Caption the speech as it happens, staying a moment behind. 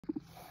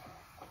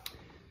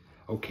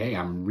Okay,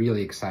 I'm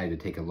really excited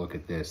to take a look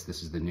at this.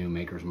 This is the new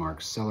Maker's Mark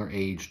Cellar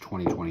Age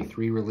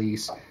 2023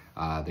 release.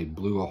 They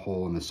blew a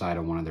hole in the side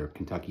of one of their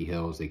Kentucky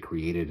hills. They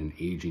created an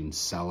aging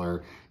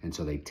cellar, and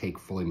so they take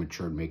fully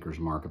matured Maker's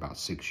Mark about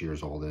 6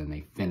 years old, and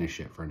they finish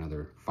it for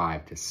another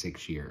 5 to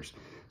 6 years.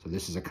 So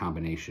this is a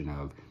combination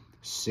of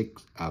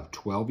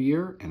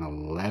 12-year and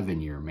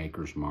 11-year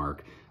Maker's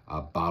Mark,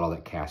 a bottle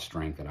that casts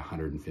strength at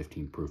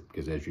 115 proof,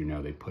 because as you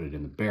know, they put it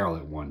in the barrel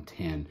at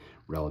 110,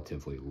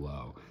 relatively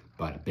low.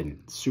 But I've been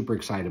super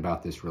excited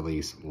about this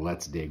release.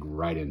 Let's dig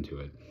right into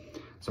it.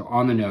 So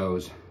on the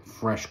nose,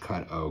 fresh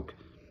cut oak.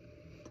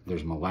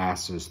 There's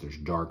molasses, there's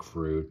dark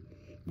fruit,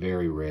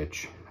 very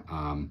rich,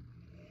 kind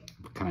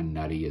of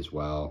nutty as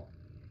well.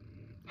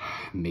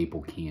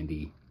 Maple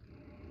candy.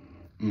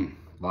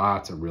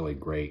 Lots of really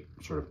great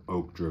sort of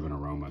oak-driven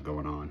aroma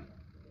going on.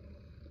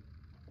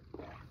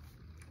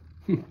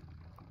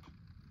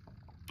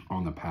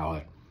 On the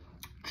palate,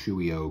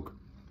 chewy oak.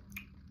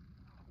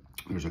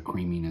 There's a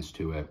creaminess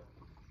to it.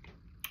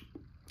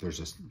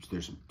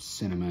 There's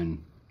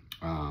cinnamon,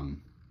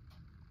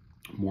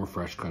 more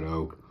fresh cut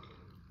oak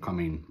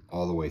coming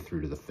all the way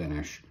through to the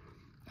finish.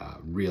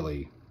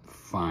 Really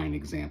fine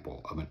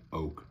example of an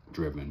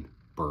oak-driven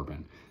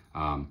bourbon.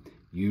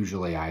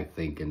 Usually I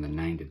think in the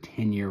 9 to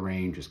 10 year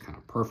range is kind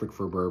of perfect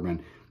for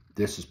bourbon.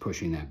 This is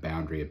pushing that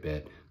boundary a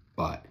bit,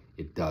 but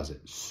it does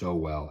it so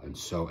well and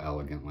so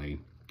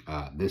elegantly.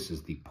 This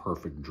is the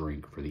perfect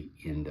drink for the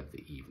end of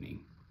the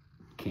evening.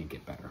 Can't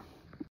get better.